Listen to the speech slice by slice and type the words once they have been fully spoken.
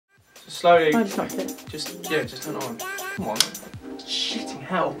slowly. I just like it. Just turn it on. Come on. Shitting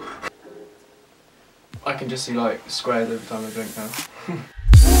hell. I can just see like squares every time I drink now.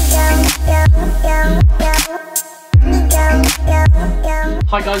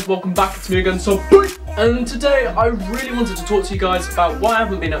 Hi guys, welcome back. It's me again, so and today I really wanted to talk to you guys about why I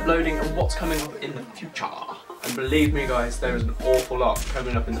haven't been uploading and what's coming up in the future. And believe me guys, there is an awful lot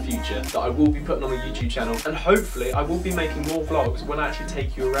coming up in the future that I will be putting on the YouTube channel, and hopefully I will be making more vlogs when I actually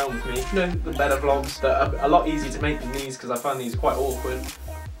take you around with me. You know, the better vlogs that are a lot easier to make than these, because I find these quite awkward.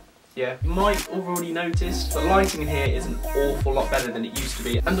 Yeah, you might have already noticed the lighting in here is an awful lot better than it used to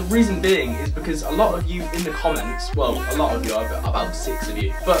be, and the reason being is because a lot of you in the comments, well, a lot of you, about 6 of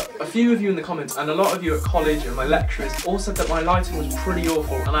you, but a few of you in the comments and a lot of you at college and my lecturers all said that my lighting was pretty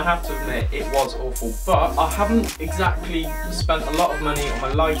awful, and I have to admit it was awful, but I haven't exactly spent a lot of money on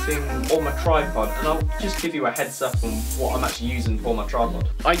my lighting or my tripod, and I'll just give you a heads up on what I'm actually using for my tripod.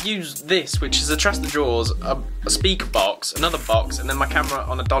 I use this, which is a chest of drawers, a speaker box, another box, and then my camera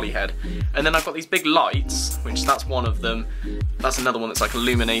on a dolly head. And then I've got these big lights, which that's one of them. That's another one that's like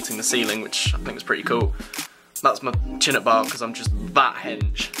illuminating the ceiling, which I think is pretty cool. That's my chin-up bar because I'm just that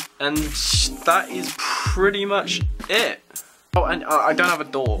hench. And that is pretty much it. Oh, and I don't have a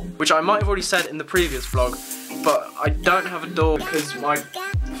door, which I might have already said in the previous vlog, but I don't have a door because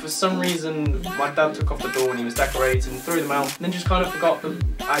for some reason my dad took off the door when he was decorating, threw them out, and then just kind of forgot that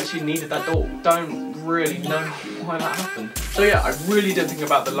I actually needed that door. Don't really know why that happened. So yeah, I really did think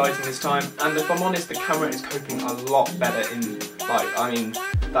about the lighting this time, and if I'm honest, the camera is coping a lot better in light. I mean,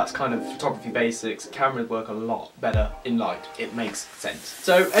 that's kind of photography basics. Cameras work a lot better in light. It makes sense.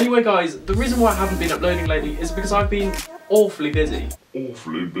 So anyway guys, the reason why I haven't been uploading lately is because I've been awfully busy.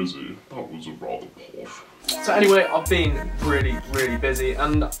 Awfully busy? That was a rather posh. So anyway, I've been really busy,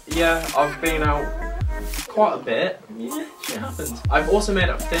 and yeah, I've been out quite a bit. Yeah, shit happens. I've also made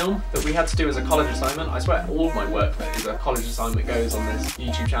a film that we had to do as a college assignment. I swear all of my work that is a college assignment goes on this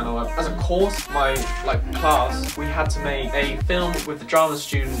YouTube channel. As a course, my class, we had to make a film with the drama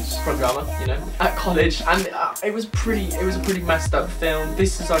students from drama, you know, at college, and it was a pretty messed up film.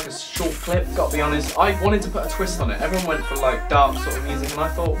 This is like a short clip, gotta be honest. I wanted to put a twist on it. Everyone went for like dark sort of music, and I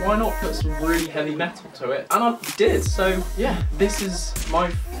thought, why not put some really heavy metal to it? And I did. So yeah, this is my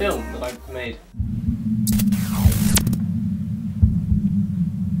film that I've made.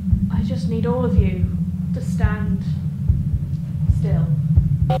 I just need all of you to stand still.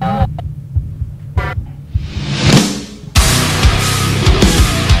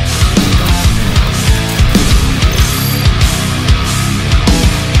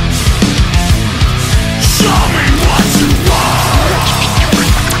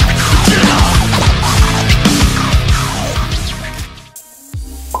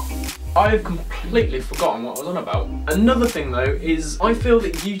 I've completely forgotten what I was on about. Another thing though is I feel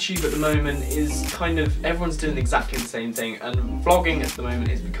that YouTube at the moment is kind of, everyone's doing exactly the same thing, and vlogging at the moment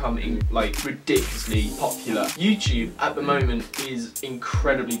is becoming like ridiculously popular. YouTube at the moment is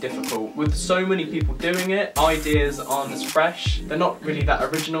incredibly difficult. With so many people doing it, ideas aren't as fresh, they're not really that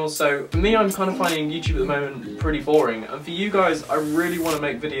original, so for me I'm kind of finding YouTube at the moment pretty boring, and for you guys I really want to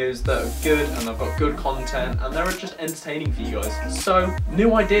make videos that are good and I've got good content and they're just entertaining for you guys. So,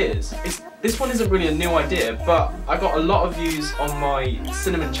 new ideas. This one isn't really a new idea, but I got a lot of views on my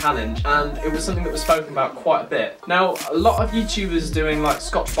cinnamon challenge, and it was something that was spoken about quite a bit. Now, a lot of YouTubers doing like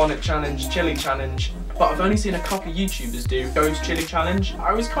Scotch bonnet challenge, chili challenge, but I've only seen a couple of YouTubers do ghost chili challenge.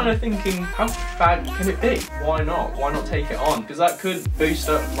 I was kind of thinking, how bad can it be? Why not? Why not take it on? Because that could boost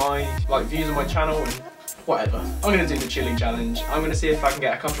up my views on my channel and whatever. I'm going to do the chili challenge. I'm going to see if I can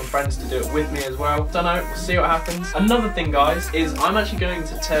get a couple of friends to do it with me as well. Don't know, we'll see what happens. Another thing guys is I'm actually going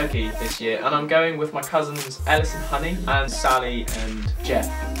to Turkey this year, and I'm going with my cousins Ellis and Honey and Sally and Jeff.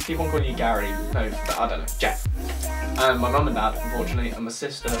 Keep on calling you Gary. No, I don't know, Jeff. And my mum and dad, unfortunately, and my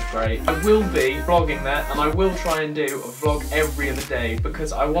sister, great. I will be vlogging there, and I will try and do a vlog every other day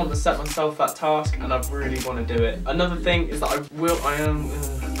because I want to set myself that task and I really want to do it. Another thing is that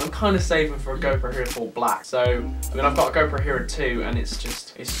I'm kind of saving for a GoPro Hero 4 Black. So, I mean, I've got a GoPro Hero 2 and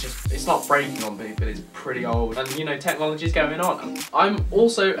it's not breaking on me, but it's pretty old. And you know, technology's going on. I'm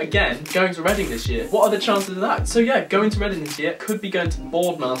also, again, going to Reading this year. What are the chances of that? So yeah, going to Reading this year, could be going to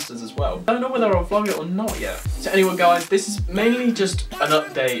Boardmasters as well. Don't know whether I'll vlog it or not yet. So anyway guys, this is mainly just an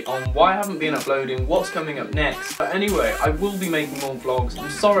update on why I haven't been uploading, what's coming up next. But anyway, I will be making more vlogs.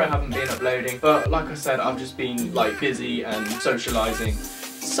 I'm sorry I haven't been uploading, but like I said, I've just been like busy and socialising.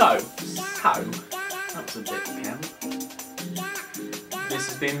 So, that was a bit camp. This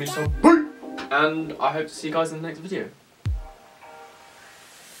has been Muso, and I hope to see you guys in the next video.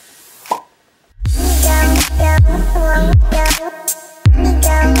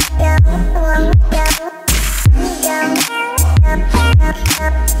 Yeah.